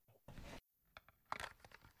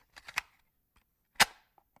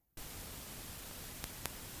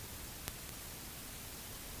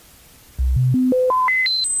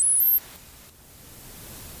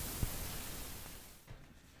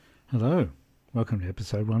Hello, welcome to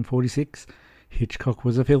episode 146. Hitchcock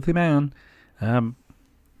was a filthy man. Now,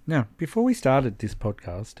 before we started this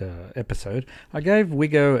podcast episode, I gave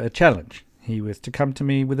Wiggo a challenge. He was to come to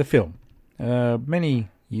me with a film. Many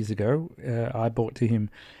years ago, I brought to him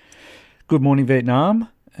Good Morning Vietnam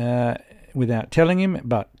without telling him,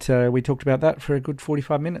 but we talked about that for a good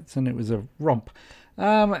 45 minutes and it was a romp.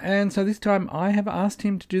 And so this time I have asked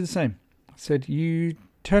him to do the same. I said, you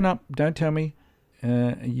turn up, don't tell me.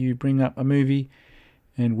 You bring up a movie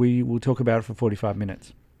and we will talk about it for 45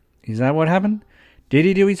 minutes. Is that what happened? Did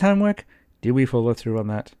he do his homework? Did we follow through on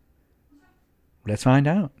that? Let's find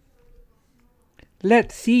out.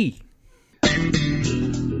 Let's see.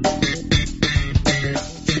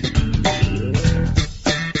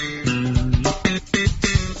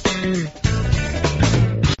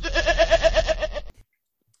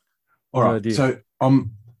 All right. So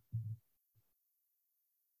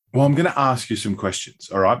I'm going to ask you some questions.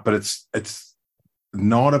 All right, but it's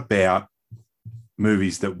not about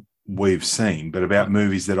movies that we've seen, but about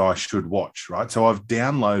movies that I should watch. Right. So I've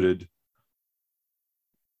downloaded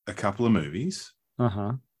a couple of movies,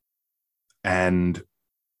 and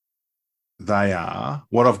they are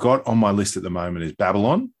what I've got on my list at the moment is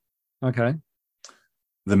Babylon. Okay.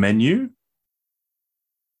 The Menu.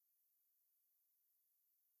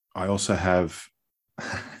 I also have.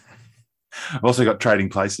 I've also got Trading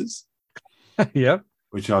Places. Yep.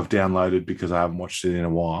 Which I've downloaded because I haven't watched it in a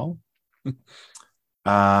while.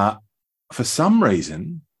 For some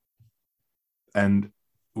reason, and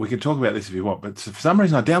we can talk about this if you want, but for some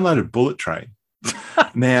reason I downloaded Bullet Train.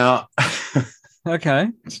 Now, okay.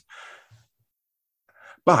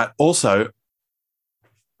 But also,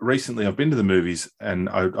 recently I've been to the movies and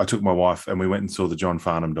I took my wife and we went and saw the John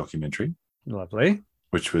Farnham documentary. Lovely.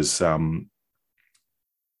 Which was,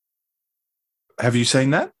 have you seen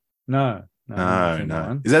that? No.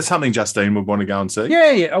 No. Is that something Justine would want to go and see?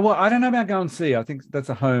 Yeah. Well, I don't know about go and see. I think that's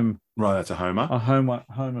a home. Right, that's a homer. A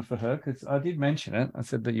homer for her, because I did mention it. I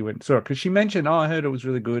said that you went and saw it because she mentioned, I heard it was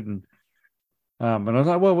really good, and I was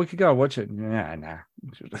like, well, we could go watch it. Nah.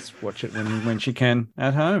 She'll just watch it when she can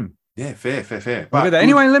at home. Yeah, fair. But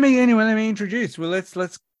anyway, let me introduce. Well, let's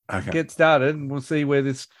okay. Get started, and we'll see where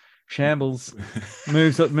this shambles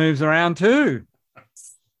moves around to.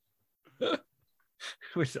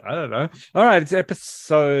 Which I don't know. All right, it's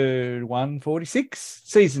episode 146,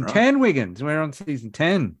 season 10, Wiggins. We're on season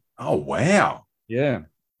 10. Oh, wow. Yeah.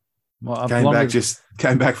 Well,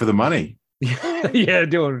 came back for the money. Yeah,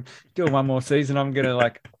 doing one more season. I'm going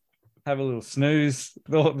to have a little snooze.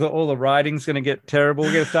 All the writing's going to get terrible.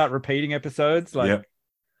 We're going to start repeating episodes,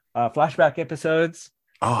 flashback episodes.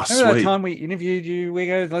 Oh, Remember sweet. that time we interviewed you,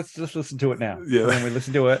 Wiggo? Let's just listen to it now. Yeah. And then we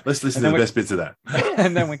listen to it. Let's listen to the best bits of that.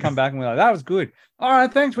 And then we come back and we're like, that was good. All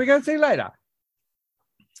right, thanks. We're going to see you later.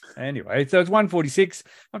 Anyway, so it's 146.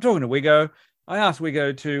 I'm talking to Wiggo. I asked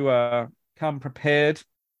Wiggo to come prepared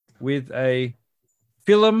with a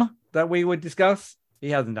film that we would discuss.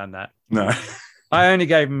 He hasn't done that. No. I only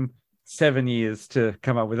gave him 7 years to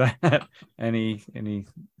come up with that. And he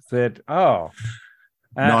said, oh.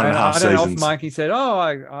 9.5 seasons. Mikey said, oh,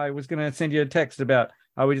 I was going to send you a text about,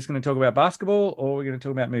 are we just going to talk about basketball or are we going to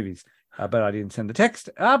talk about movies? But I didn't send the text.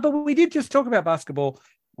 But we did just talk about basketball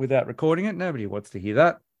without recording it. Nobody wants to hear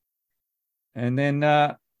that. And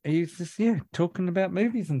then he's just, talking about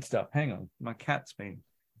movies and stuff. Hang on. My cat's been.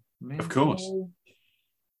 Of course.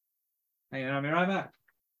 Hang on, I'll be right back.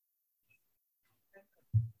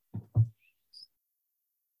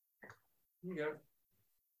 Here you go.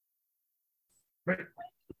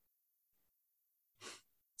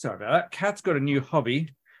 Sorry about that. Cat's got a new hobby.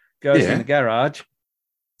 Goes in the garage,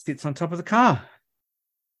 sits on top of the car.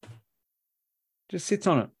 Just sits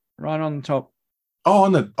on it, right on the top. Oh,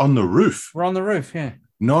 on the roof. We're on the roof, yeah.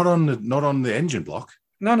 Not on the engine block.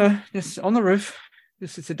 No, just on the roof.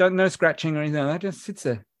 Just sits there. No scratching or anything like that. Just sits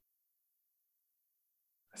there.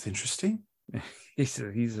 That's interesting. He's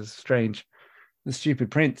a strange. The stupid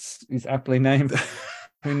prince is aptly named.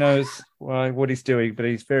 Who knows what he's doing, but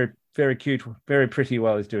he's very, very cute, very pretty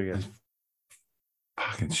while he's doing it.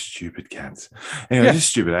 Fucking stupid cats. Anyway, Just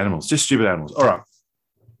stupid animals. All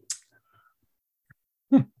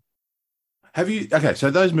right. Have you? Okay,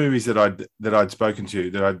 so those movies that I'd spoken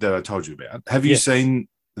to that I told you about. Have you seen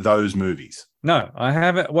those movies? No, I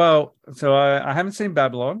haven't. Well, so I haven't seen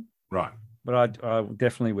Babylon, right? But I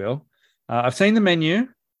definitely will. I've seen The Menu,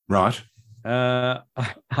 right? I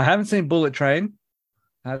haven't seen Bullet Train.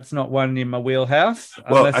 That's not one in my wheelhouse.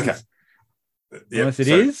 Well, unless unless it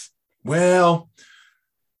is. Well,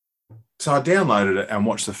 so I downloaded it and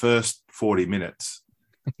watched the first 40 minutes.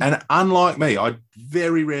 And unlike me, I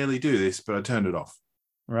very rarely do this, but I turned it off.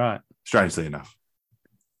 Right. Strangely enough.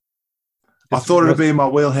 I thought it'd be in my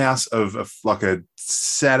wheelhouse of like a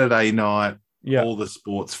Saturday night, all the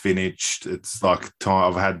sports finished. It's like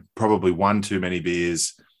time. I've had probably one too many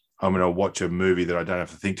beers. I'm going to watch a movie that I don't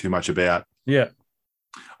have to think too much about. Yeah.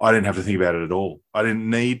 I didn't have to think about it at all. I didn't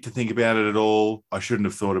need to think about it at all. I shouldn't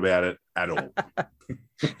have thought about it at all.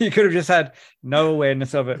 You could have just had no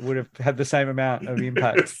awareness of it, would have had the same amount of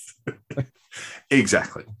impact.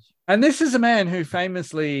 Exactly. And this is a man who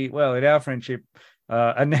famously, well, in our friendship,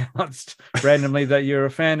 announced randomly that you're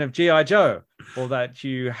a fan of G.I. Joe, or that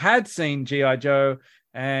you had seen G.I. Joe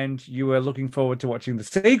and you were looking forward to watching the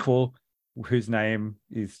sequel, whose name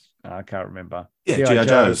is, I can't remember. Yeah, G.I.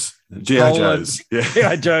 Joe's. G.I. Joe's. Yeah.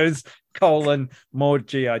 G.I. Joe's, more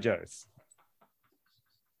G.I. Joe's.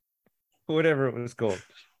 Whatever it was called.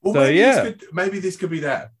 Well, so, maybe this could be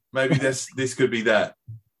that. Maybe this could be that,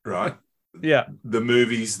 right? Yeah. The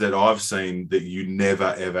movies that I've seen that you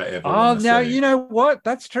never, ever, ever. Oh, now see. You know what?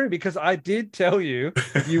 That's true, because I did tell you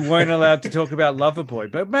you weren't allowed to talk about Loverboy,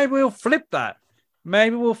 but maybe we'll flip that.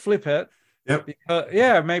 Maybe we'll flip it.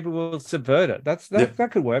 Yep. Maybe we'll subvert it. That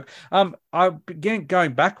could work. Again,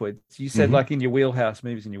 going backwards, you said like in your wheelhouse,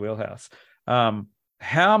 movies in your wheelhouse.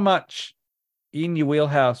 How much in your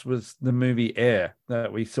wheelhouse was the movie Air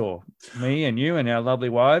that we saw? Me and you and our lovely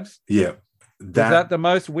wives. Yeah. Is that the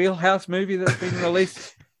most wheelhouse movie that's been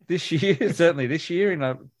released this year? Certainly this year,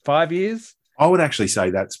 in 5 years? I would actually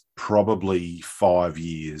say that's probably 5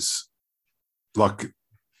 years. Like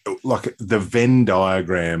the Venn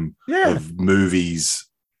diagram of movies,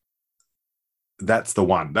 that's the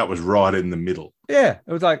one. That was right in the middle. Yeah.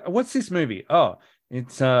 It was like, what's this movie? Oh,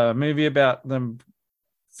 it's a movie about them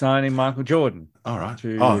signing Michael Jordan. All right.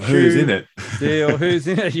 Who's in it? Who's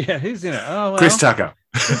in it? Yeah, who's in it? Oh, well. Chris Tucker.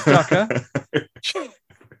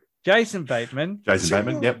 Jason Bateman.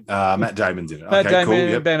 Yep. Matt Damon's in it. Matt Damon, cool.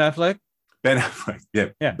 Yep. Ben Affleck.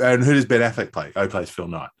 Yep. Yeah. And who does Ben Affleck play? Oh, he plays Phil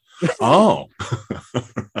Knight. Oh.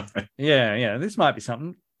 Yeah. This might be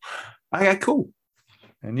something. Okay, cool.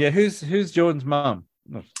 And yeah, who's Jordan's mum?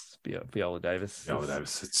 Oh, Viola Davis. Viola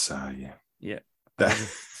Davis. It's Yeah.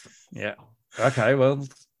 Yeah. Okay, well.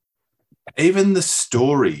 Even the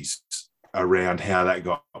stories around how that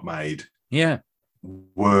got made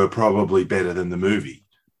were probably better than the movie.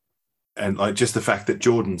 And like just the fact that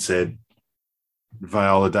Jordan said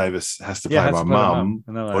Viola Davis has to play my mum,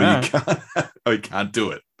 or you can't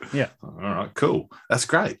do it. Yeah. All right, cool. That's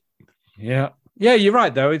great. Yeah. Yeah, you're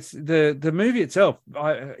right, though. It's the movie itself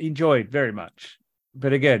I enjoyed very much.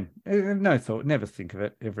 But again, no thought, never think of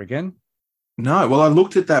it ever again. No, well, I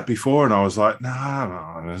looked at that before and I was like,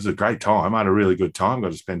 no, it was a great time. I had a really good time.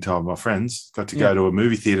 Got to spend time with my friends. Got to go to a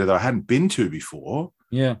movie theater that I hadn't been to before.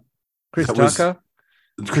 Yeah. Chris Tucker.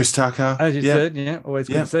 As you said, always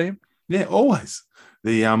good to see him. Yeah, always.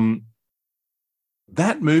 The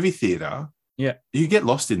that movie theater, you get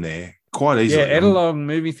lost in there quite easily. Yeah, Edelong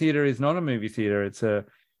movie theater is not a movie theater. It's a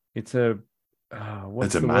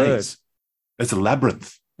what's the maze. Word? It's a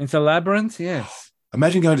labyrinth. It's a labyrinth, yes.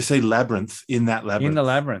 Imagine going to see Labyrinth in that labyrinth. In the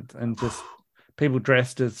labyrinth, and just people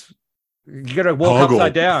dressed as you got to walk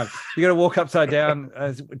upside down. You got to walk upside down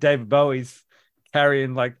as David Bowie's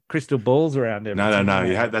carrying like crystal balls around him. No.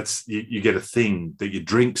 You get a thing that your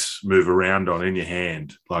drinks move around on in your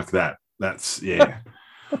hand like that. That's I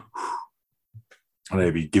know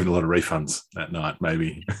you'd be giving a lot of refunds that night,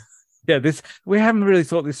 maybe. Yeah, we haven't really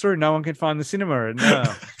thought this through. No one can find the cinema, and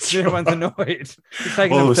everyone's annoyed. It's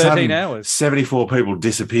taken them 13 hours. 74 people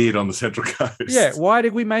disappeared on the Central Coast. Yeah, why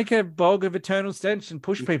did we make a bog of eternal stench and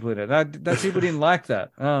push people in it? That people didn't like that.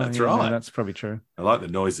 Oh, that's right. No, that's probably true. I like the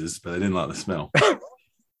noises, but they didn't like the smell.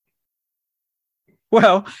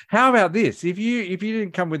 Well, how about this? If you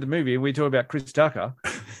didn't come with the movie and we talk about Chris Tucker,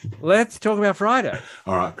 let's talk about Friday.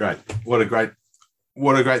 All right, great. What a great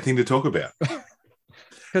thing to talk about.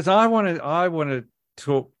 Because I want to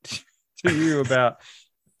talk to you about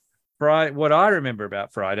Friday. What I remember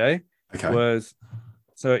about Friday was,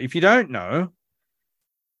 so if you don't know,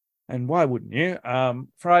 and why wouldn't you?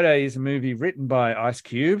 Friday is a movie written by Ice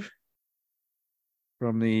Cube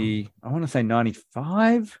from the, I want to say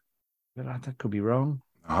 95, but that could be wrong.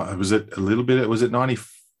 Was it a little bit? Was it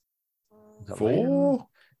 94?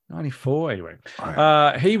 94, anyway.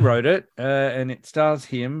 Right. He wrote it, and it stars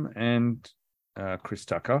him and Chris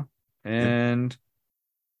Tucker, and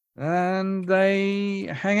they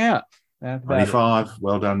hang out. 95.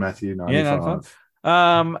 Well done, Matthew. 95.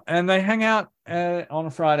 Yeah, and they hang out on a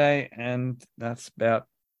Friday, and that's about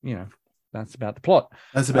the plot.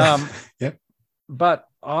 That's about yep. But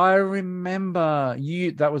I remember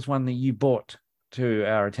that was one that you brought to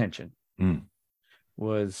our attention.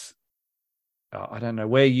 Was I don't know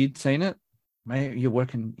where you'd seen it. Maybe you're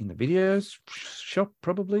working in the videos shop,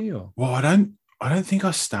 probably, or Well, I don't think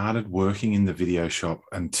I started working in the video shop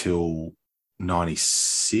until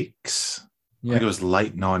 96. I think it was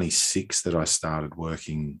late 96 that I started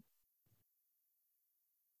working.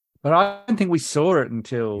 But I don't think we saw it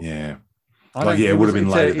until Yeah. I don't. It would have been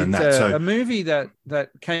later than that. So a movie that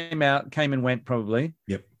came and went probably.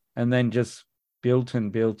 Yep. And then just built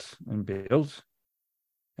and built and built,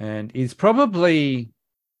 and is probably,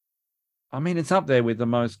 I mean, it's up there with the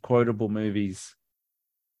most quotable movies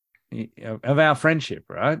of our friendship,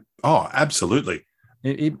 right? Oh, absolutely.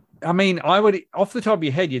 I mean, I would, off the top of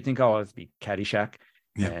your head, you'd think, oh, it'd be Caddyshack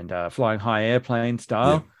Yep. and Flying High Airplane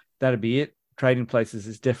style. Yep. That'd be it. Trading Places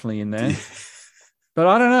is definitely in there. But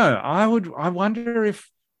I don't know. I wonder if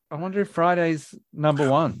Friday's number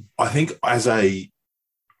one. I think as a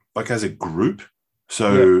group.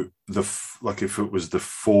 So if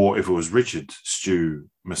it was Richard, Stu,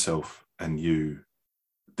 myself, and you,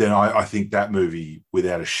 then I think that movie,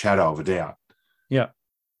 without a shadow of a doubt,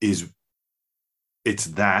 it's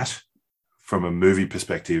that from a movie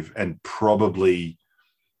perspective, and probably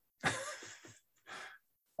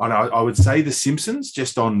I would say The Simpsons,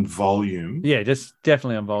 just on volume. Yeah, just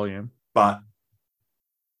definitely on volume. But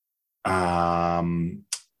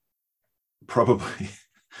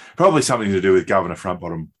probably something to do with Governor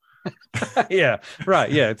Frontbottom. Yeah,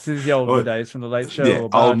 right. Yeah, it's the olden days from the Late Show. Yeah, or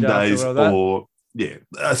olden days, or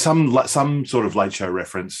some sort of Late Show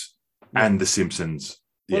reference, and The Simpsons.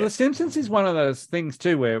 Yeah. Well, The Simpsons is one of those things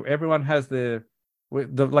too, where everyone has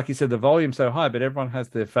like you said, the volume so high, but everyone has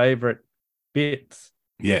their favorite bits.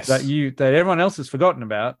 Yes, that everyone else has forgotten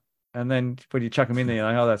about, and then when you chuck them in there, you're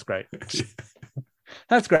like, oh, that's great.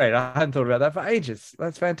 That's great. I hadn't thought about that for ages.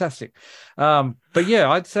 That's fantastic. But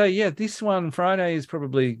yeah, I'd say this one Friday is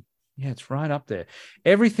probably it's right up there.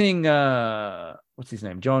 Everything. What's his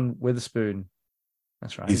name? John Witherspoon.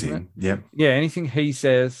 That's right. He's in. Yep. Yeah. Anything he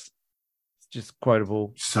says, it's just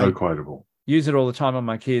quotable. So quotable. Use it all the time on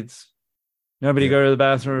my kids. Nobody go to the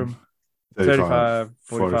bathroom.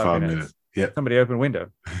 45 minutes. Yep. Somebody open a window.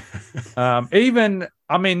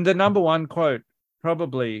 The number one quote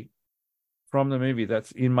probably from the movie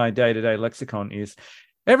that's in my day-to-day lexicon is,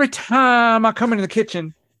 every time I come into the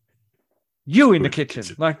kitchen, you in the kitchen.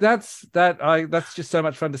 Like that's just so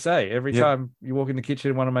much fun to say. Every time you walk in the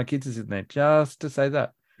kitchen, one of my kids is in there, just to say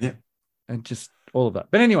that. Yeah. And just all of that.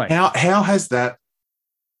 But anyway. How has that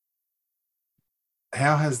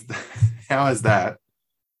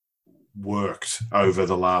worked over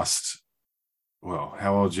the last, well,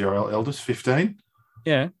 how old's your eldest? 15?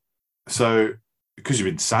 Yeah. So, because you've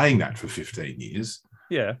been saying that for 15 years.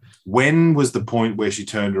 Yeah. When was the point where she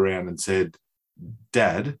turned around and said,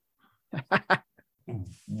 Dad,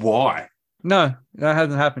 why? No, that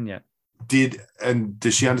hasn't happened yet.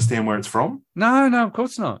 Does she understand where it's from? No, of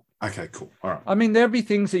course not. Okay, cool. All right. I mean, there'll be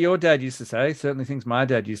things that your dad used to say, certainly things my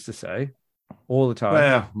dad used to say all the time.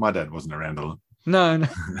 Well, my dad wasn't around a lot. No.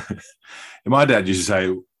 My dad used to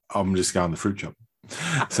say, I'm just going to the fruit shop.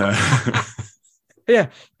 So yeah,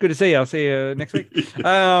 good to see you. I'll see you next week.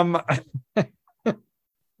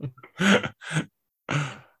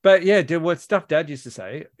 But yeah, what stuff Dad used to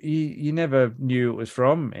say, you never knew it was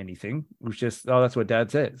from anything. It was just, oh, that's what Dad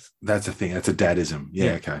says. That's a thing. That's a dadism.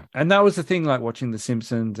 Yeah, okay. And that was the thing, like watching The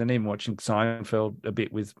Simpsons and even watching Seinfeld a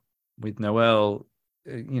bit with Noelle.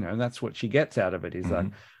 That's what she gets out of it. Is like,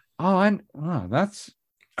 that's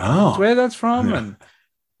where that's from, and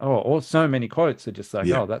or so many quotes are just like,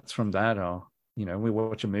 oh, that's from that, or we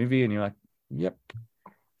watch a movie and you're like, yep,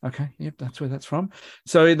 okay, yep, that's where that's from.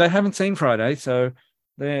 So they haven't seen Friday, so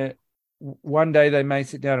one day they may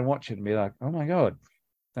sit down and watch it and be like, oh my god,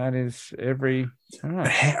 that is every.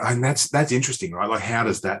 And that's interesting, right? Like, how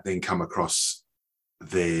does that then come across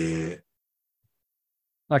their?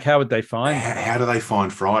 Like, how would they find? How do they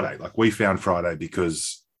find Friday? Like, we found Friday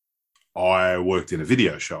because I worked in a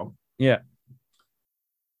video shop. Yeah.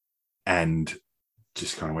 And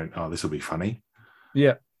just kind of went, oh, this will be funny.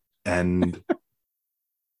 Yeah. And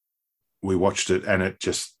we watched it, and it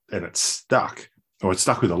stuck. Or it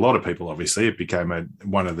stuck with a lot of people, obviously. It became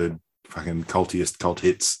one of the fucking cultiest cult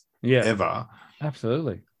hits ever.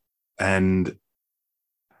 Absolutely. But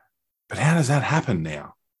how does that happen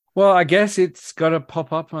now? Well, I guess it's got to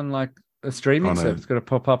pop up on like a streaming service. It's got to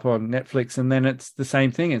pop up on Netflix, and then it's the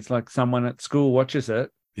same thing. It's like someone at school watches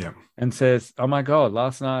it and says, oh my God,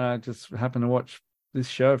 last night I just happened to watch this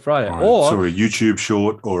show Friday. Or a YouTube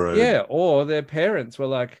short or their parents were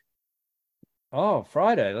like, oh,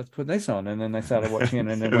 Friday, let's put this on. And then they started watching it,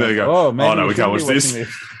 and then they go, oh, maybe no, we can't watch this. this.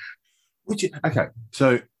 Okay,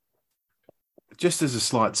 so just as a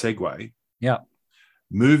slight segue, Yeah.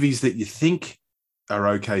 Movies that you think are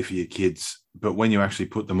okay for your kids, but when you actually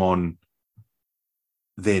put them on,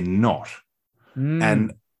 they're not.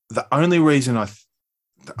 And the only reason I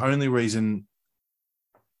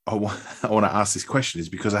want to ask this question is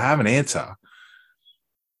because I have an answer,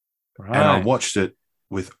 and I watched it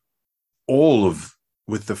with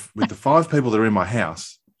with the 5 people that are in my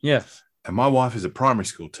house. Yes. And my wife is a primary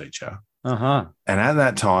school teacher. Uh-huh. And at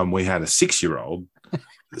that time, we had a 6-year-old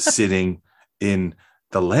sitting in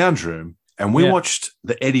the lounge room, and we watched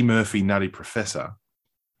the Eddie Murphy Nutty Professor.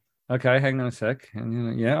 Okay, hang on a sec.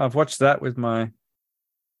 And yeah, I've watched that with my.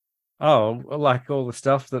 Oh, like all the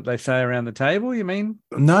stuff that they say around the table, you mean?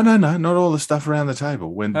 No, not all the stuff around the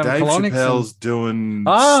table. When Dave Chappelle's doing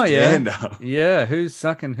stand-up. Yeah, who's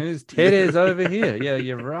sucking whose teddies over here? Yeah,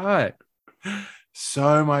 you're right.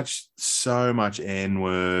 So much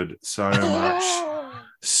N-word, so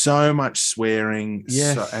much swearing,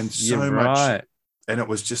 yes, and so much. Right. And it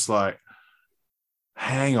was just like,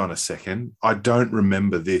 hang on a second. I don't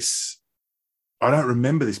remember this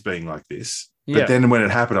being like this. But then when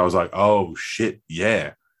it happened, I was like, oh, shit,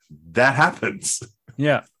 yeah, that happens.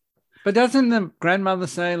 Yeah. But doesn't the grandmother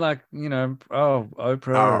say, like,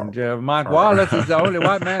 Oprah and Mike Wallace is the only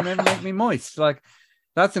white man that ever make me moist? Like,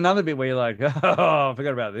 that's another bit where you're like, oh, I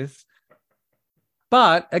forgot about this.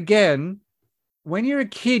 But again, when you're a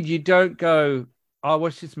kid, you don't go, I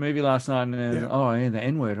watched this movie last night and the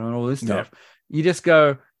N-word and all this stuff. Yeah. You just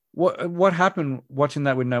go, what happened watching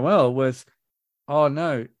that with Noelle was, oh,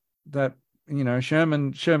 no, that,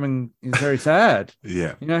 Sherman is very sad.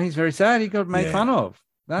 Yeah. He's very sad. He got made fun of.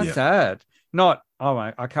 That's sad. Not,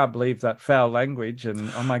 I can't believe that foul language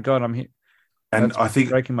and, oh, my God, I'm here. And I think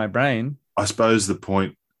breaking my brain. I suppose the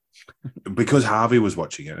point, because Harvey was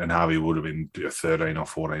watching it, and Harvey would have been 13 or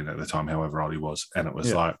 14 at the time, however old he was. And it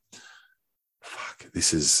was like, fuck,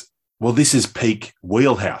 this is peak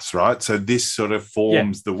wheelhouse, right? So this sort of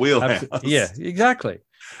forms the wheelhouse. Yeah, exactly.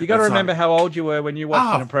 You got to remember how old you were when you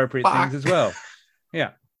watched inappropriate things as well.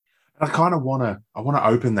 Yeah. I kind of want to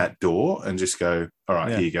open that door and just go, all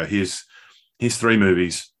right, here you go. Here's 3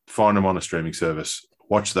 movies. Find them on a streaming service.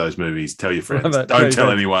 Watch those movies. Tell your friends. Don't tell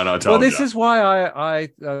anyone I told you. Well, this is why I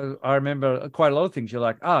remember quite a lot of things. You're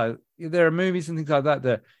like, there are movies and things like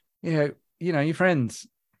that your friends,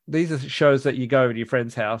 these are shows that you go to your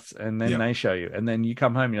friend's house and then they show you. And then you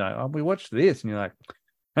come home and you're like, oh, we watched this. And you're like,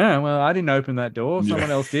 oh, well, I didn't open that door.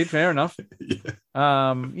 Someone else did. Fair enough.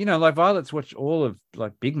 Like Violet's watched all of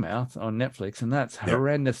like Big Mouth on Netflix, and that's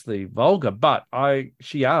horrendously vulgar. But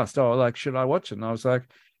she asked, should I watch it? And I was like,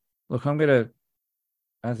 look, I'm going to,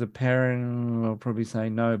 as a parent, I'll probably say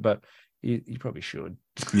no, but you probably should.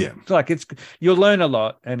 Yeah. Like you'll learn a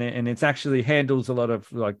lot, and it's actually handles a lot of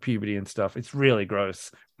like puberty and stuff. It's really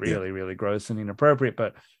gross, really gross and inappropriate,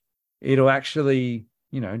 but it'll actually,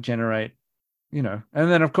 generate, and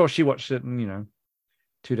then of course she watched it and,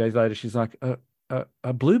 2 days later, she's like,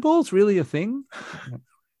 are blue balls really a thing?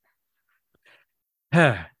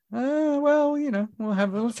 Well,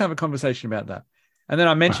 let's have a conversation about that. And then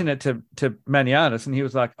I mentioned it to Maniatis, and he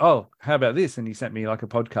was like, oh, how about this? And he sent me like a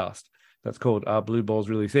podcast that's called Are Blue Balls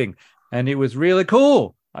Really Thing? And it was really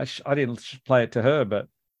cool. I didn't play it to her, but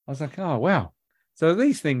I was like, oh, wow. So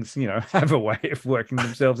these things, have a way of working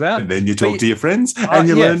themselves out. And then you talk to your friends and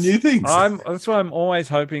you learn new things. That's why I'm always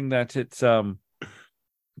hoping that it's other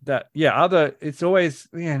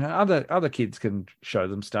kids can show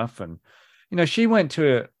them stuff. And, she went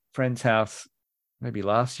to a friend's house maybe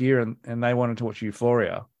last year and they wanted to watch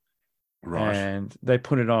Euphoria. Right. And they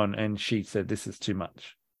put it on and she said, this is too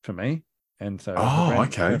much for me. And so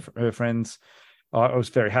her friends, I was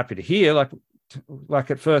very happy to hear,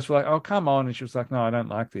 like at first we're like, oh, come on. And she was like, no, I don't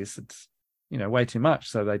like this. It's, way too much.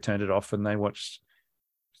 So they turned it off and they watched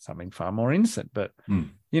something far more innocent. But,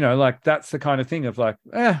 like that's the kind of thing of like,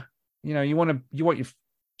 you want your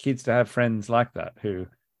kids to have friends like that who,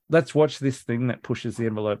 let's watch this thing that pushes the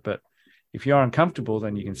envelope. But if you're uncomfortable,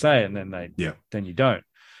 then you can say it, and then then you don't.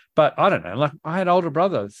 But I don't know. Like I had older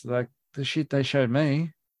brothers, like the shit they showed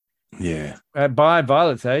me. Yeah. By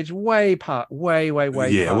Violet's age, way.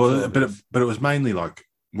 Yeah. Well, but it was mainly like,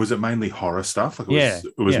 was it mainly horror stuff? Like it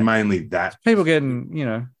was mainly that. People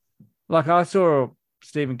getting, like I saw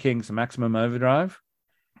Stephen King's Maximum Overdrive,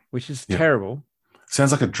 which is terrible.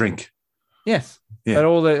 Sounds like a drink. Yes. Yeah. But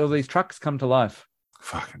all these trucks come to life.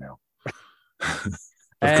 Fucking hell.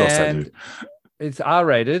 Of course they do. It's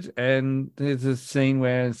R-rated, and there's a scene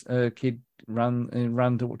where a kid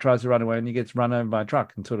tries to run away, and he gets run over by a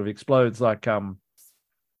truck and sort of explodes like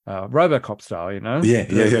RoboCop style,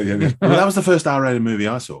 Yeah. Well, that was the first R-rated movie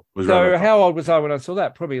I saw. Was So RoboCop. how old was I when I saw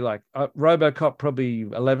that? Probably like RoboCop, probably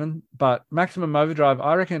 11, but Maximum Overdrive,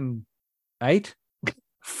 I reckon 8.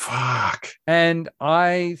 Fuck. And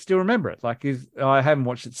I still remember it. Like, I haven't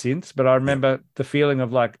watched it since, but I remember the feeling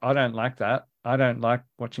of like, I don't like that. I don't like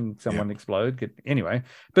watching someone explode. Anyway,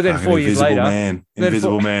 but then Fucking 4 years later,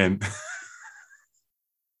 Invisible Man.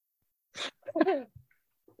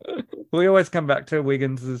 We always come back to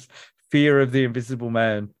Wiggins' fear of the Invisible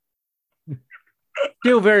Man.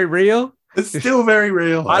 Still very real. It's still very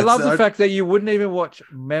real. I love the fact that you wouldn't even watch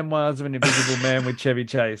Memoirs of an Invisible Man with Chevy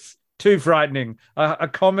Chase. Too frightening. A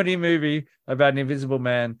comedy movie about an invisible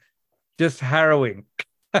man. Just harrowing.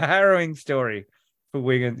 A harrowing story for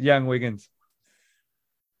Wiggins, young Wiggins.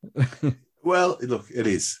 Well, look, it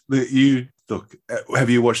is. Have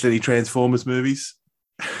you watched any Transformers movies?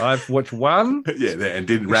 I've watched one. Yeah, and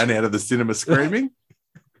didn't run out of the cinema screaming.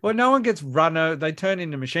 Well, no one gets run over. They turn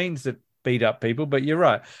into machines that beat up people, but you're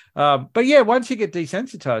right. But yeah, once you get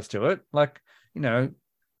desensitized to it, like,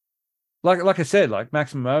 like I said, like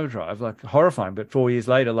Maximum Overdrive, like horrifying, but 4 years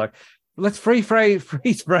later, like, let's freeze frame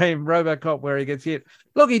RoboCop where he gets hit.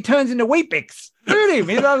 Look, he turns into Weet-Bix. Look at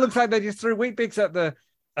him. It looks like they just threw Weet-Bix at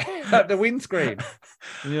the windscreen.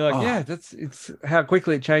 And you're like, it's how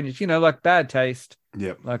quickly it changes. Like Bad Taste.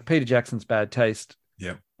 Yep. Like Peter Jackson's Bad Taste.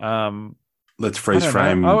 Yep. Let's freeze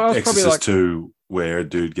frame Exorcist 2, where a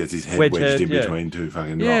dude gets his head wedged in between two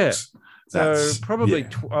fucking rocks. So probably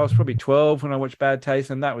I was probably 12 when I watched Bad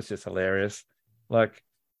Taste, and that was just hilarious. Like,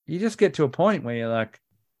 you just get to a point where you're like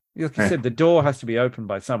you said, the door has to be opened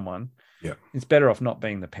by someone. Yeah, it's better off not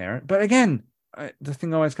being the parent. But again, the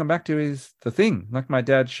thing I always come back to is The Thing. Like, my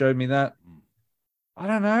dad showed me that. I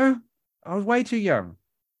don't know. I was way too young,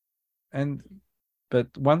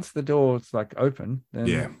 but once the door's like open,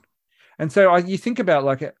 then And so you think about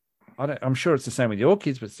like I'm sure it's the same with your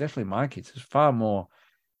kids, but it's definitely my kids.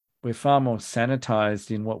 We're far more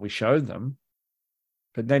sanitized in what we show them,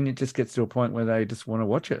 but then it just gets to a point where they just want to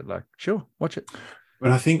watch it. Like, sure, watch it.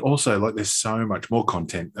 But I think also, like, there's so much more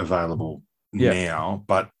content available now,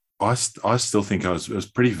 but I still think it was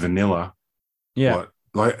pretty vanilla. Yeah.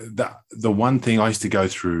 Like the one thing I used to go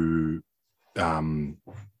through, because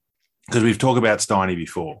we've talked about Steiny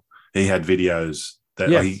before. He had videos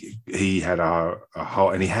that he had a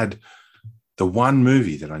whole, and he had the one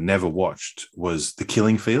movie that I never watched was The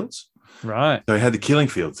Killing Fields. Right. So he had The Killing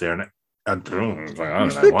Fields there, and I don't know.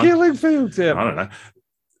 The Killing Fields, yeah. I don't know.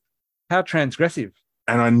 How transgressive.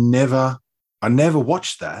 And I never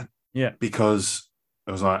watched that. Yeah. Because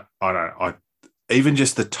it was like, even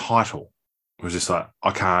just the title was just like,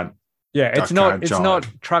 I can't. Yeah, it's not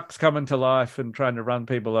trucks coming to life and trying to run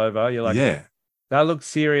people over. You're like, that looks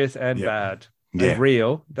serious and bad. And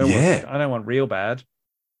real. I don't want real bad.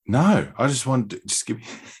 No, I just want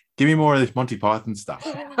give me more of this Monty Python stuff.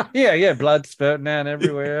 Blood spurting out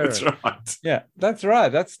everywhere. That's right. Yeah, that's right.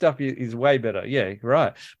 That stuff is way better. Yeah,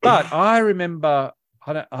 right. But I remember,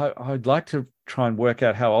 I'd like to try and work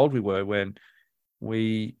out how old we were when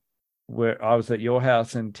I was at your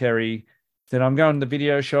house and Terry said, I'm going to the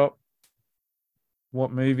video shop.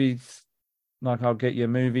 What movies? Like, I'll get you a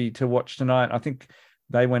movie to watch tonight. I think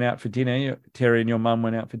they went out for dinner. Terry and your mum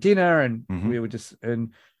went out for dinner, and we were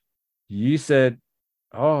and you said,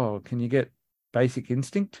 oh, can you get Basic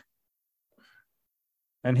Instinct?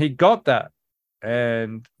 And he got that,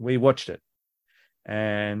 and we watched it.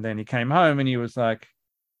 And then he came home and he was like,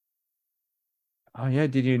 oh yeah,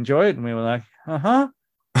 did you enjoy it? And we were like, uh-huh.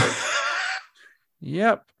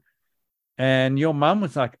 Yep. And your mum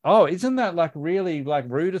was like, oh, isn't that like really like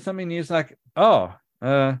rude or something? And he was like, oh,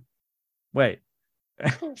 wait.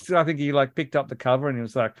 So I think he like picked up the cover and he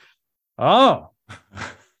was like, I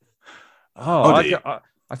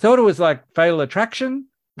thought it was like Fatal Attraction.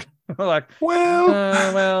 Like,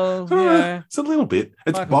 yeah, it's a little bit.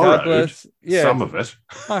 It's Michael borrowed. Douglas, some of it.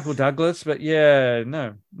 Michael Douglas, but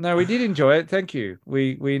no, we did enjoy it. Thank you.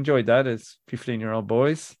 We enjoyed that as 15-year-old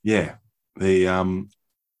boys. Yeah,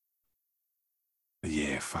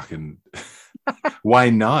 fucking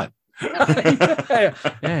Wayne Knight.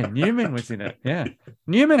 Yeah, Newman was in it. Yeah,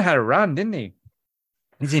 Newman had a run, didn't he?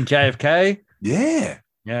 He's in JFK. Yeah.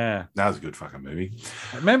 Yeah, that was a good fucking movie.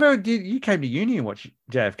 Remember, you came to uni and watched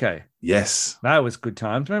JFK? Yes, that was good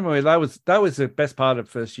times. Remember, that was the best part of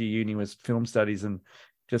first year uni was film studies and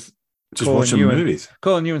just watching movies.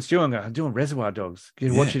 Calling you and Stu and go, I'm doing Reservoir Dogs. You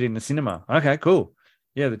can watch it in the cinema. Okay, cool.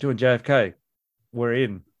 Yeah, they're doing JFK. We're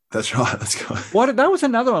in. That's right. Let's go. That was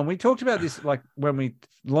another one. We talked about this like when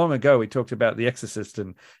long ago we talked about The Exorcist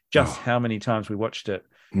and just how many times we watched it.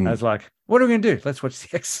 as like, what are we going to do? Let's watch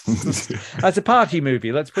The Exorcist as a party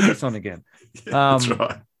movie. Let's put this on again. That's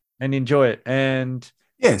right. And enjoy it. And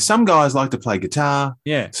yeah, some guys like to play guitar.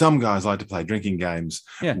 Yeah. Some guys like to play drinking games.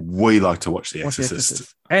 Yeah. We like to watch The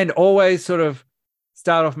Exorcist. And always sort of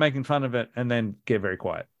start off making fun of it and then get very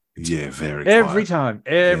quiet. Yeah, very every quiet.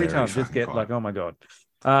 time. Just get quiet. like, oh my God.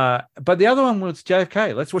 But the other one was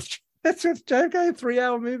JFK. Let's watch JFK, a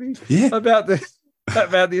 3-hour movie about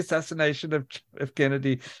the assassination of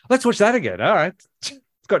Kennedy. Let's watch that again. All right. It's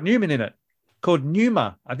got Newman in it, called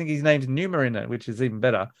Numa. I think his name's Numa in it, which is even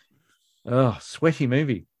better. Oh, sweaty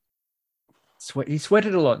movie. He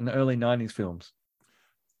sweated a lot in the early 90s films.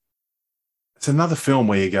 It's another film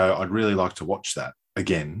where you go, I'd really like to watch that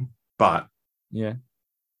again, but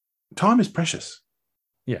time is precious.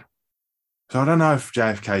 Yeah. So I don't know if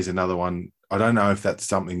JFK is another one. I don't know if that's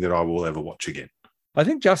something that I will ever watch again. I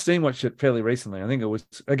think Justine watched it fairly recently. I think it was,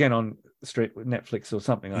 again, on street Netflix or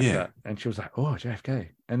something like that. And she was like, oh, JFK.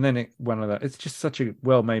 And then it's just such a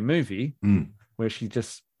well-made movie where she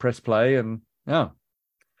just pressed play and,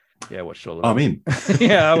 I watched all of it. I'm in.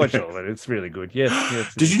 I watched all of it. It's really good.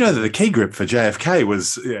 Yes. Did you know that the key grip for JFK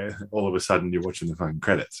was all of a sudden you're watching the fucking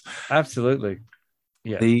credits? Absolutely.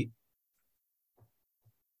 Yeah.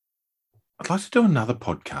 I'd like to do another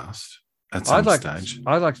podcast at some stage.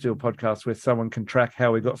 I'd like to do a podcast where someone can track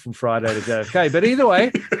how we got from Friday to JFK. But either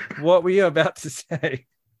way, what were you about to say?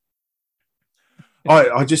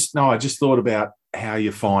 I just thought about how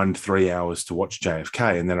you find 3 hours to watch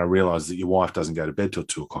JFK, and then I realised that your wife doesn't go to bed till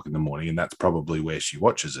 2 o'clock in the morning, and that's probably where she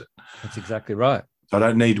watches it. That's exactly right. So we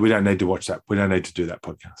don't need to watch that. We don't need to do that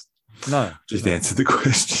podcast. No, just answer the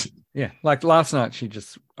question. Yeah, like last night,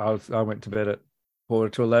 I went to bed at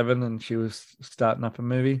 10:45, and she was starting up a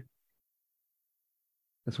movie.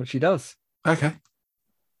 That's what she does. Okay.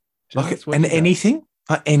 Anything.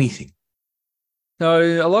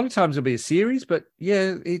 So a lot of times it'll be a series, but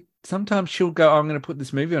sometimes she'll go, I'm going to put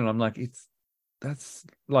this movie on. I'm like, that's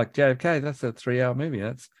like JFK. That's a 3-hour movie.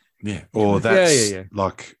 That's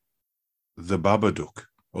like The Babadook.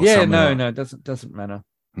 No, it doesn't matter.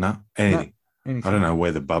 No, anything. I don't know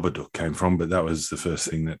where The Babadook came from, but that was the first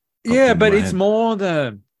thing that. But it's more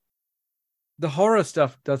the horror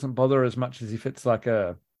stuff doesn't bother as much as if it's like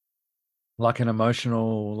an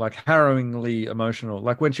emotional, like harrowingly emotional,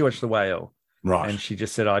 like when she watched The Whale. Right. And she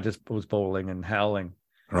just said, I just was bawling and howling.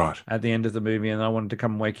 Right. At the end of the movie, and I wanted to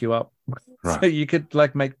come wake you up. Right. So you could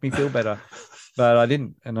like make me feel better. But I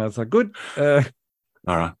didn't. And I was like, good. All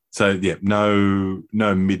right. So no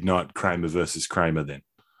midnight Kramer versus Kramer then.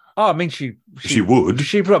 Oh, I mean, she would.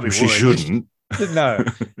 She probably would. She shouldn't. No.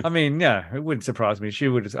 I mean, it wouldn't surprise me. She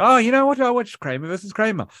would have said, oh, you know what? I watched Kramer versus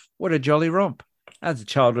Kramer. What a jolly romp. As a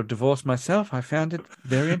child of divorce myself, I found it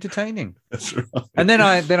very entertaining. That's right. And then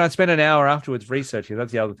I spent an hour afterwards researching.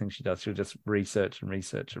 That's the other thing she does. She'll just research,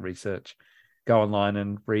 go online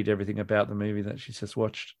and read everything about the movie that she's just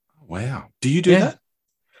watched. Wow. Do you do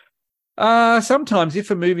that? Sometimes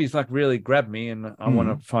if a movie's like really grabbed me and I want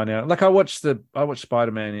to find out, like I watched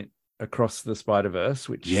Spider-Man Across the Spider-Verse,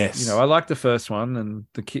 which, I liked the first one and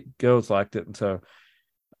the girls liked it. And so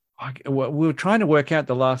we were trying to work out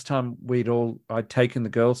the last time I'd taken the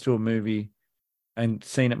girls to a movie and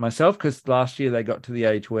seen it myself, because last year they got to the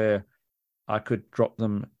age where I could drop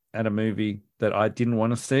them at a movie that I didn't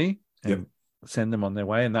want to see and send them on their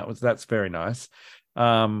way. And that's very nice.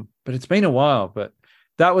 But it's been a while, but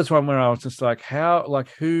that was one where I was just like,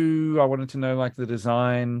 who I wanted to know, like the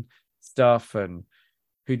design stuff and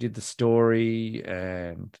who did the story,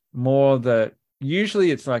 and more that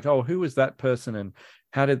usually it's like, oh, who was that person and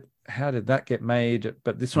how did that get made?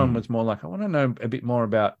 But this one was more like, I want to know a bit more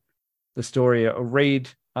about the story or read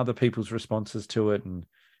other people's responses to it. And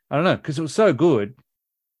I don't know, because it was so good,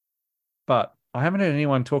 but I haven't heard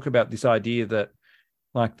anyone talk about this idea that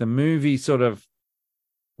like the movie sort of,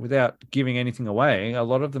 without giving anything away, a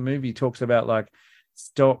lot of the movie talks about like,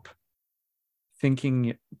 stop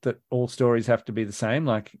thinking that all stories have to be the same.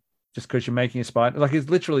 Like just because you're making a Spider, like it's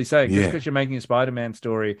literally saying, just because you're making a Spider-Man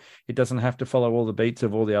story, it doesn't have to follow all the beats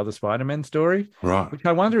of all the other Spider-Man stories. Right. Which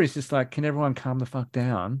I wonder is just like, can everyone calm the fuck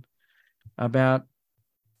down about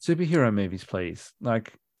superhero movies, please?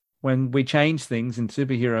 Like when we change things in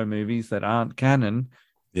superhero movies that aren't canon,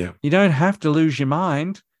 you don't have to lose your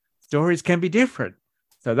mind. Stories can be different.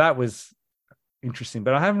 So that was interesting,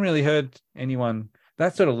 but I haven't really heard anyone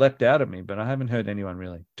that sort of leapt out at me, but I haven't heard anyone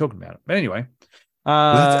really talking about it. But anyway,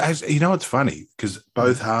 it's funny because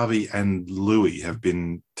both Harvey and Louis have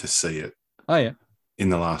been to see it. Oh yeah, in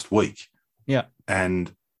the last week. Yeah,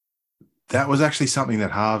 and that was actually something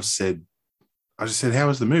that Harv said. I just said, "How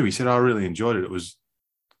was the movie?" He said, "I really enjoyed it. It was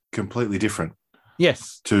completely different."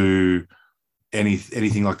 Yes. to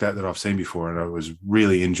anything like that I've seen before, and it was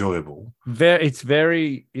really enjoyable. It's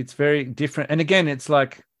very different. And again, it's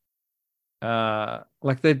like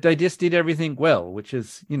they just did everything well, which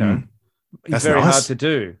is, it's That's very hard nice. to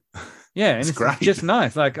do. Yeah, and It's it's great. just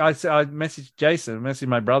nice. Like I messaged Jason, messaged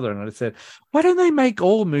my brother, and I said, "Why don't they make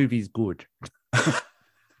all movies good?"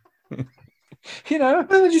 Why don't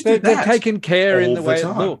they just do they've that taken care in all the the way it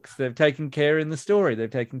time? looks. They've taken care in the story.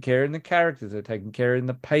 They've taken care in the characters. They've taken care in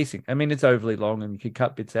the pacing. I mean, it's overly long and you could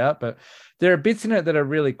cut bits out, but there are bits in it that are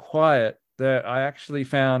really quiet that I actually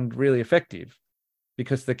found really effective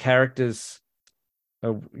because the characters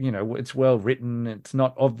are, it's well written. It's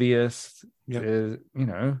not obvious. Yep.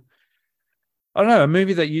 I don't know, a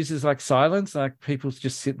movie that uses like silence, like people's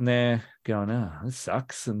just sitting there going, "Oh, this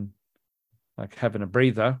sucks," and like having a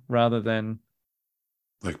breather rather than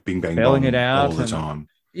Like bing bang spelling it bong all out the and time.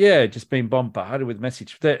 yeah, just being bombarded with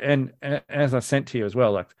message. And as I sent to you as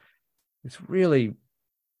well, like it's really,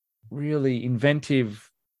 really inventive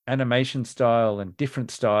animation style and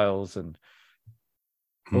different styles and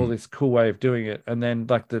all this cool way of doing it. And then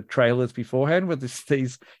like the trailers beforehand with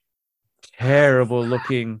these terrible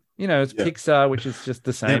looking, it's Pixar, which is just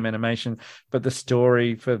the same animation, but the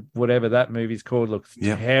story for whatever that movie's called looks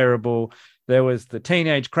terrible. There was the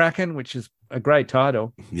Teenage Kraken, which is a great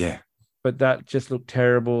title. Yeah. But that just looked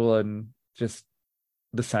terrible and just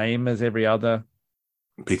the same as every other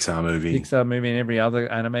Pixar movie and every other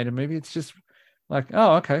animated movie. It's just like,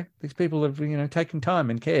 oh, okay, these people have, taken time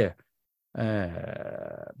and care.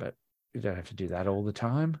 But you don't have to do that all the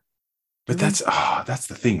time. But that's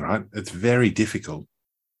the thing, right? It's very difficult.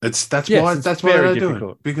 That's Yes, why it's they very do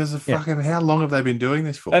difficult. it, because of fucking how long have they been doing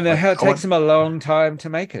this for? And it takes them a long time to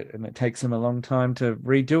make it, and it takes them a long time to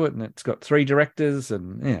redo it, and it's got 3 directors,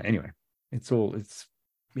 and anyway, it's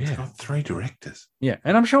got 3 directors. Yeah,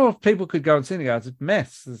 and I'm sure if people could go and see it, guys, it's a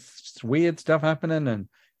mess. There's just weird stuff happening, and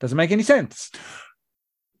doesn't make any sense.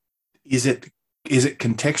 Is it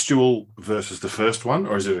contextual versus the first one,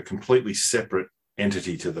 or is it a completely separate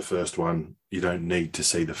entity to the first one? You don't need to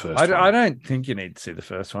see the first one. I don't think you need to see the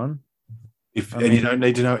first one. And you don't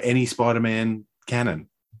need to know any Spider-Man canon.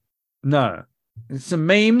 No. Some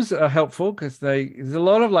memes are helpful because there's a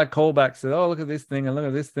lot of like callbacks that, oh, look at this thing and look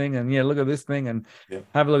at this thing and look at this thing and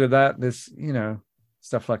have a look at that. There's,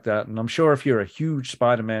 stuff like that. And I'm sure if you're a huge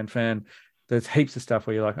Spider-Man fan, there's heaps of stuff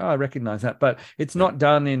where you're like, oh, I recognize that. But it's not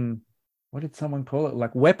done in, what did someone call it?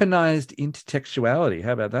 Like weaponized intertextuality.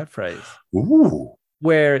 How about that phrase? Ooh.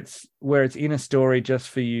 Where it's in a story just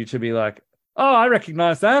for you to be like, oh, I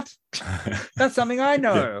recognize that. That's something I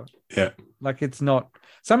know. Yeah. Like it's not,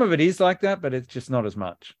 some of it is like that, but it's just not as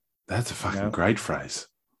much. That's a fucking great phrase.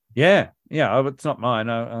 Yeah. Yeah. It's not mine.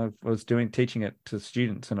 I was teaching it to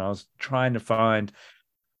students, and I was trying to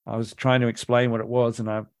explain what it was. And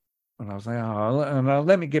I was like,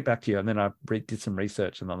 let me get back to you. And then I did some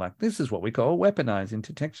research, and I'm like, this is what we call weaponized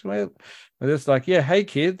intertextual. But it's like, yeah, hey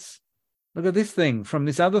kids, look at this thing from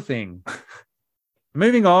this other thing.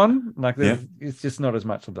 Moving on, like it's just not as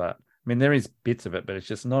much of that. I mean, there is bits of it, but it's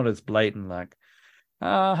just not as blatant. Like,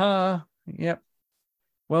 yep.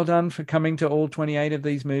 Well done for coming to all 28 of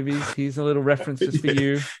these movies. Here's a little reference just for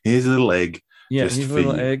you. Here's a little egg. Yeah, here's a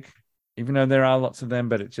little egg. Even though there are lots of them,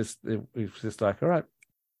 but it was just like, all right,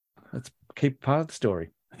 let's keep part of the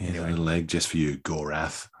story. Here's a little egg just for you,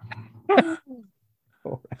 Gorath.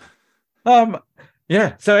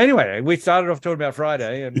 Yeah. So anyway, we started off talking about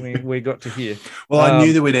Friday, and we got to here. Well, I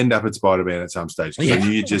knew that we'd end up at Spider-Man at some stage because Yeah. I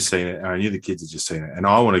knew you'd just seen it, and I knew the kids had just seen it, and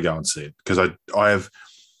I want to go and see it because I have.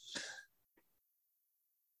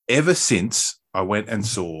 Ever since I went and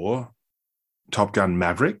saw Top Gun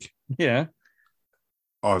Maverick, Yeah.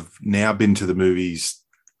 I've now been to the movies,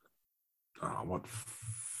 5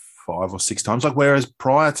 or 6 times. Like, whereas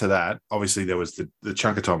prior to that, obviously there was the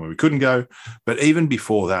chunk of time where we couldn't go. But even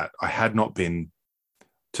before that, I had not been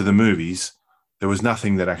to the movies. There was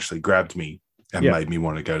nothing that actually grabbed me and made me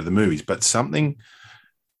want to go to the movies. But something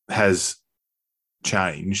has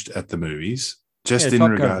changed at the movies.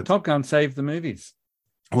 Top Gun saved the movies.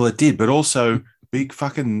 Well, it did, but also big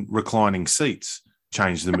fucking reclining seats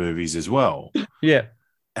changed the movies as well. Yeah.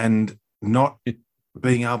 And not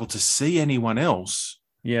being able to see anyone else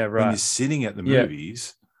when you're sitting at the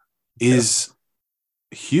movies is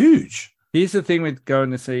huge. Here's the thing with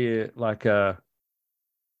going to see like a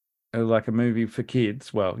movie for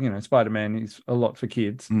kids. Well, Spider-Man is a lot for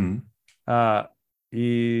kids. Mm. And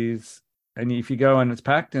if you go and it's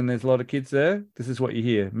packed and there's a lot of kids there, this is what you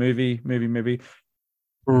hear. Movie.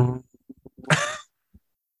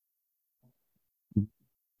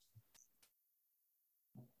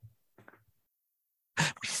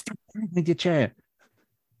 With your chair.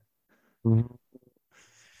 There's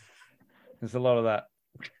a lot of that.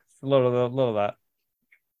 A lot of that.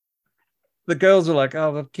 The girls are like,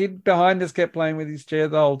 "Oh, the kid behind us kept playing with his chair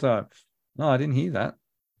the whole time." No, I didn't hear that.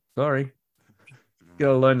 Sorry. Got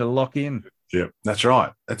to learn to lock in. Yeah, that's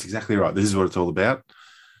right. That's exactly right. This is what it's all about.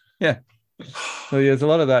 Yeah. So yeah, there's a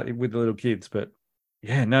lot of that with the little kids, but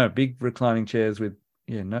yeah, no, big reclining chairs with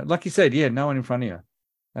no, like you said, no one in front of you.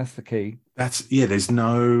 That's the key. There's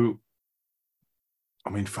no. I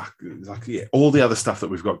mean, fuck. All the other stuff that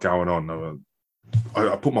we've got going on.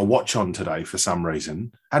 I put my watch on today for some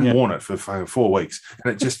reason. I hadn't worn it for 4 weeks,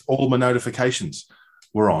 and it just all my notifications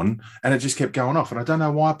were on, and it just kept going off. And I don't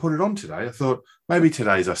know why I put it on today. I thought maybe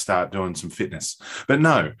today's I start doing some fitness, but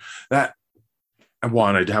no, that. And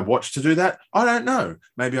why I need to have watch to do that, I don't know.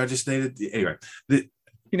 Maybe I just needed anyway. You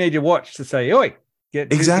need your watch to say, "Oi,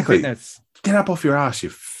 get exactly fitness. Get up off your ass,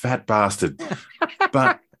 you fat bastard."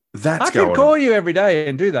 But that's I can call you every day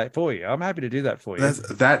and do that for you. I'm happy to do that for you.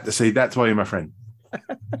 That's why you're my friend.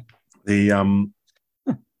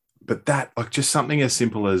 But that, like, just something as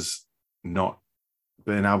simple as not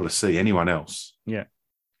being able to see anyone else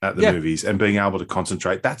at the movies and being able to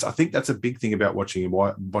concentrate. I think that's a big thing about watching a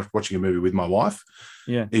movie with my wife.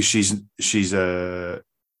 Yeah, is she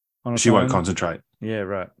won't concentrate. Yeah,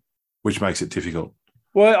 right. Which makes it difficult.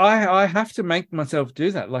 Well, I have to make myself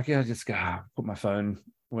do that. Like, I just go, put my phone,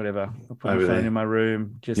 whatever. I'll put my phone in my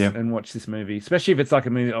room and watch this movie, especially if it's like a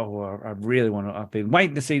movie. Oh, I really want to. I've been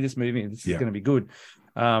waiting to see this movie. This is going to be good.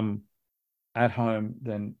 At home,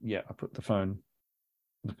 then I put the phone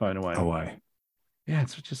away. Yeah,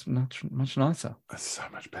 it's just much nicer. That's so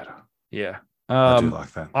much better. Yeah, I do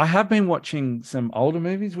like that. I have been watching some older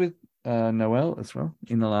movies with Noelle as well.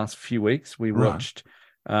 In the last few weeks, we watched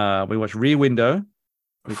Rear Window,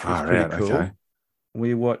 which was pretty cool. Okay.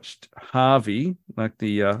 We watched Harvey, like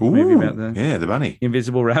the movie about the bunny,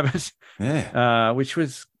 Invisible Rabbit. Yeah, which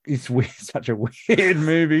it's weird, such a weird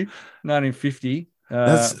movie, 1950.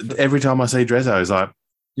 That's every time I see Drezzo, he's like,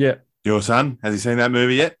 your son, has he seen that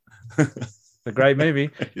movie yet? A great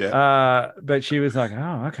movie. But she was like,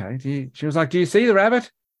 oh, okay. She was like, do you see the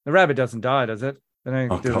rabbit? The rabbit doesn't die, does it?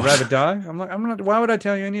 Does the rabbit die? I'm like, I'm not. Why would I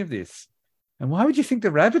tell you any of this? And why would you think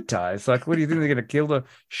the rabbit dies? Like, what do you think they're going to kill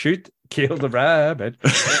the rabbit?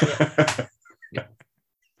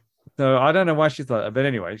 So I don't know why she's like that. But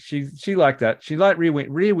anyway, she liked that. She liked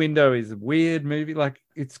Rear Window is a weird movie. Like,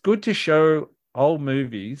 it's good to show old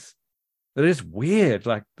movies that is weird.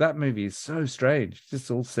 Like, that movie is so strange. It's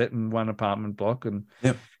just all set in one apartment block, and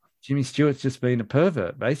Jimmy Stewart's just been a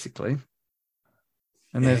pervert, basically.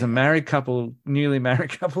 And there's a newly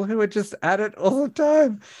married couple who are just at it all the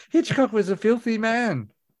time. Hitchcock was a filthy man.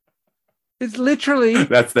 It's literally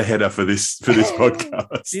that's the header for this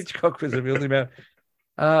podcast. Hitchcock was a filthy man.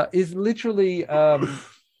 Is literally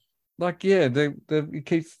he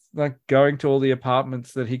keeps like going to all the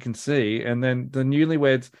apartments that he can see, and then the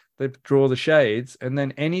newlyweds, they draw the shades, and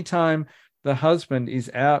then anytime the husband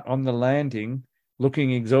is out on the landing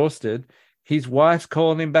looking exhausted, his wife's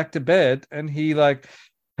calling him back to bed, and he like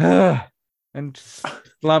and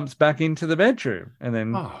slumps back into the bedroom, and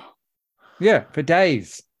then for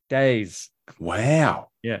days. Wow.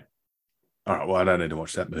 Yeah. All right. Well, I don't need to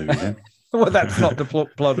watch that movie then. Well, that's not the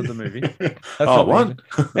plot of the movie. That's what?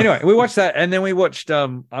 Anyway, we watched that, and then we watched.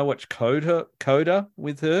 I watched Coda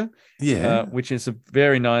with her. Yeah, which is a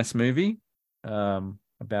very nice movie.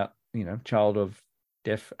 About child of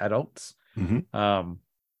deaf adults. Mm-hmm.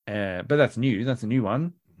 But that's new. That's a new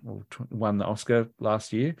one. Won the Oscar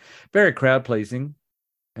last year. Very crowd pleasing,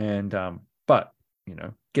 and but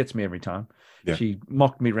gets me every time. Yeah. She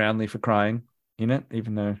mocked me roundly for crying in it,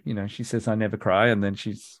 even though she says I never cry, and then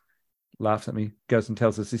she's laughs at me, goes and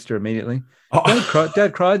tells her sister immediately.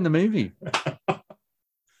 Dad cried in the movie.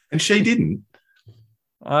 And she didn't.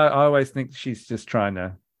 I always think she's just trying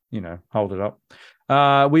to, hold it up.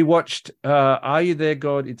 We watched Are You There,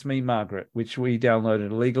 God? It's Me, Margaret, which we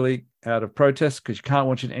downloaded illegally out of protest because you can't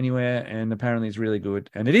watch it anywhere, and apparently it's really good.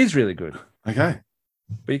 And it is really good. Okay.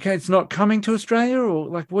 But it's not coming to Australia, or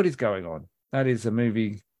like, what is going on? That is a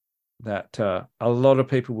movie that a lot of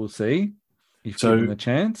people will see. If given the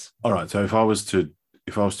chance. All right. So if I was to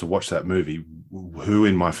watch that movie, who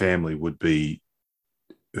in my family would be?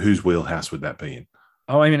 Whose wheelhouse would that be in?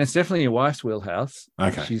 Oh, I mean, it's definitely your wife's wheelhouse.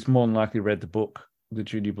 Okay. She's more than likely read the book, the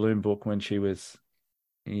Judy Blume book, when she was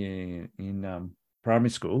in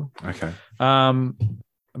primary school. Okay.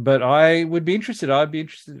 But I would be interested. I'd be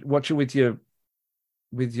interested to watch it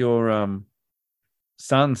with your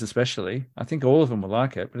sons, especially. I think all of them will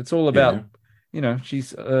like it. But it's all about.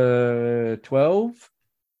 She's 12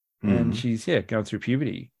 and she's going through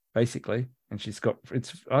puberty, basically. and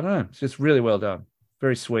I don't know, it's just really well done,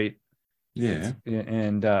 very sweet,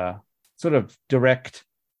 and sort of direct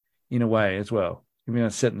in a way as well. I mean,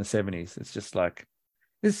 it's set in the 70s. It's just like,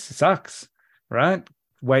 this sucks, right?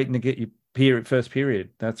 Waiting to get your first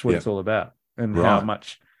period. That's what it's all about, and how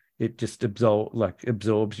much it just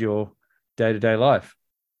absorbs your day-to-day life.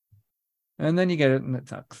 And then you get it, and it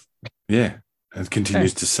sucks. Yeah, and it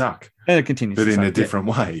continues to suck. And it continues but to suck. But in a different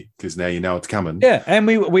way, because now you know it's coming. Yeah, and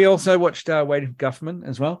we also watched Waiting for Guffman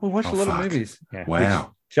as well. We watched a lot of movies. Yeah,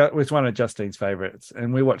 wow. It was one of Justine's favorites,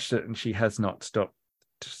 and we watched it, and she has not stopped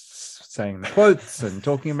saying the quotes and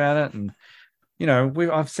talking about it. And, you know,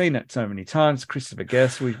 I've seen it so many times. Christopher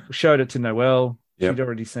Guest, we showed it to Noelle. Yep. She'd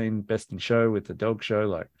already seen Best in Show with the dog show.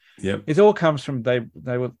 Like, yep. It all comes from they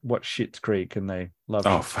would watch Schitt's Creek, and they love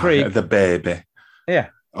Schitt's Creek. The bear. Yeah.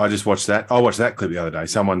 I just watched that. I watched that clip the other day.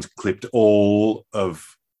 Someone's clipped all of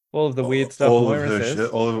the weird stuff.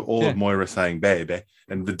 All of Moira saying baby,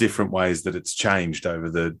 and the different ways that it's changed over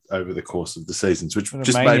the course of the seasons, which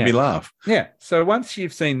just made me laugh. Yeah. So once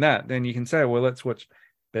you've seen that, then you can say, well, let's watch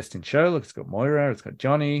Best in Show. Look, it's got Moira, it's got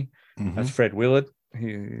Johnny, that's Fred Willard.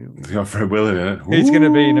 It's got Fred Willard in it. He's going to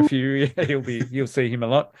be in a few. You'll see him a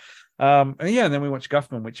lot. And then we watch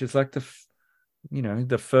Guffman, which is like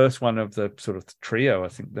the first one of the sort of trio, I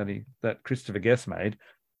think, that Christopher Guest made.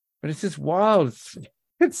 But it's just wild.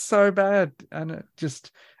 It's so bad, and it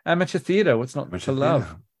just amateur theatre. What's not to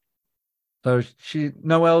love? So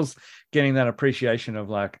Noelle's getting that appreciation of,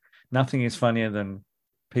 like, nothing is funnier than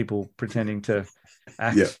people pretending to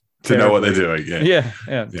act. Yeah, to know what they're doing. Yeah,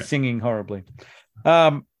 singing horribly.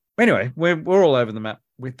 Anyway, we're all over the map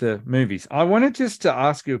with the movies. I wanted just to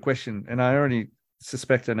ask you a question, and I already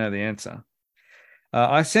suspect I know the answer.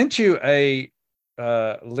 I sent you a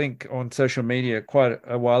link on social media quite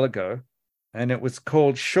a while ago, and it was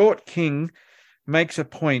called Short King Makes a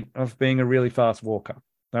Point of Being a Really Fast Walker.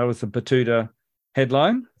 That was the Batuta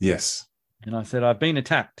headline. Yes. And I said, I've been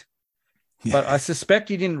attacked. Yeah. But I suspect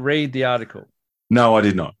you didn't read the article. No, I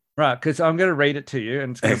did not. Right, because I'm going to read it to you,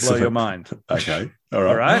 and it's going to blow your mind. Okay. All right.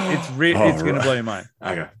 All right? It's going to blow your mind.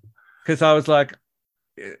 Okay. Because I was like,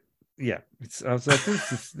 I was like,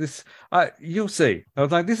 you'll see. I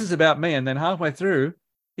was like, this is about me. And then halfway through,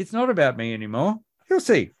 it's not about me anymore. You'll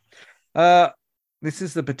see. This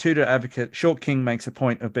is the Batuta advocate. Short King makes a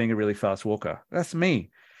point of being a really fast walker. That's me.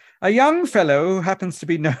 A young fellow who happens to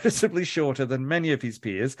be noticeably shorter than many of his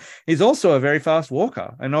peers is also a very fast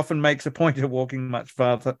walker, and often makes a point of walking much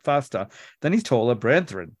faster than his taller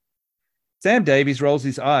brethren. Sam Davies rolls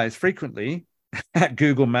his eyes frequently at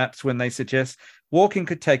Google Maps when they suggest walking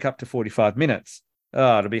could take up to 45 minutes.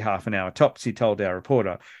 It'll be half an hour tops, he told our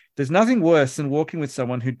reporter. There's nothing worse than walking with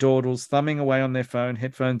someone who dawdles, thumbing away on their phone,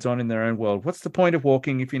 headphones on in their own world. What's the point of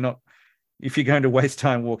walking if you're going to waste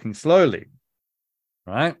time walking slowly?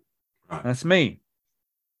 Right? That's me.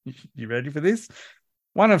 You ready for this?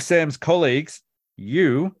 One of Sam's colleagues,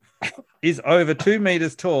 is over 2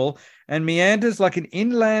 meters tall and meanders like an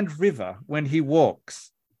inland river when he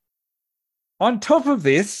walks. On top of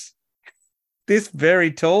this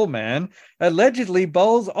very tall man allegedly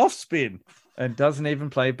bowls off spin and doesn't even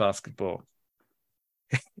play basketball.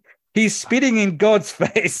 He's spitting in God's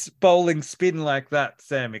face, bowling spin like that,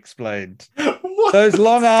 Sam explained. What? Those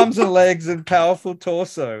long arms and legs and powerful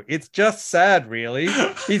torso. It's just sad, really.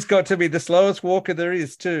 He's got to be the slowest walker there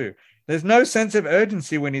is, too. There's no sense of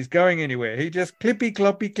urgency when he's going anywhere. He just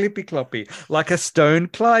clippy-cloppy, like a stone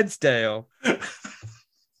Clydesdale.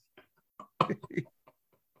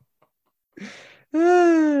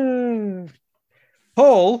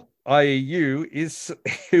 Paul, i.e. you,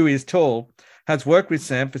 who is tall, has worked with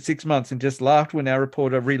Sam for 6 months and just laughed when our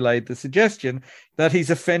reporter relayed the suggestion that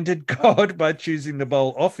he's offended God by choosing the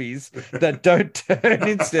bowl offies that don't turn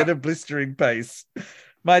instead of blistering pace.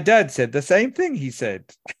 My dad said the same thing, he said.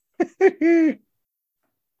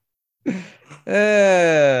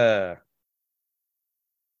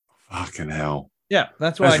 Fucking hell. Yeah,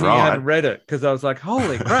 that's why I knew you hadn't read it, because I was like,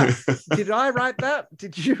 holy crap, did I write that?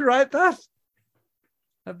 Did you write that?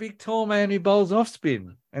 A big tall man who bowls off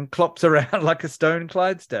spin and clops around like a stone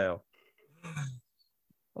Clydesdale. I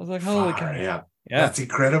was like, holy cow. Yeah. That's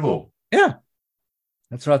incredible. Yeah.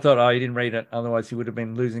 That's what I thought. Oh, he didn't read it. Otherwise, he would have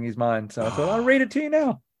been losing his mind. So I thought, I'll read it to you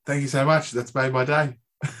now. Thank you so much. That's made my day.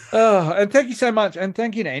 And thank you so much. And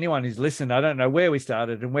thank you to anyone who's listened. I don't know where we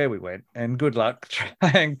started and where we went. And good luck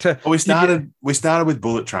trying to. Well, we started with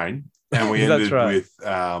Bullet Train, and we ended with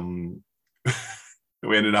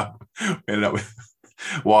we ended up with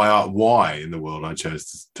Why in the world I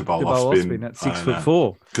chose to bowl off spin at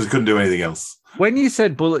 6'4"? Because I couldn't do anything else. When you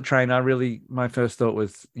said Bullet Train, my first thought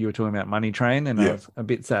was you were talking about Money Train, and I was a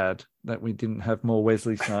bit sad that we didn't have more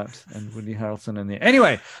Wesley Snipes and Woody Harrelson in there.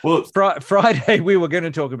 Anyway, well, Friday we were going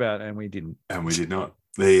to talk about, and we didn't. And we did not.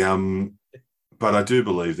 But I do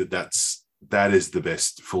believe that is the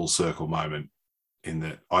best full circle moment, in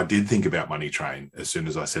that I did think about Money Train as soon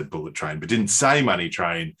as I said Bullet Train, but didn't say Money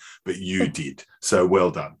Train, but you did. So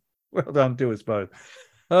well done. Well done to us both.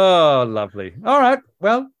 Oh, lovely. All right.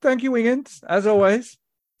 Well, thank you, Wiggins, as always.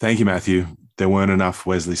 Thank you, Matthew. There weren't enough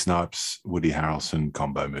Wesley Snipes, Woody Harrelson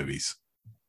combo movies.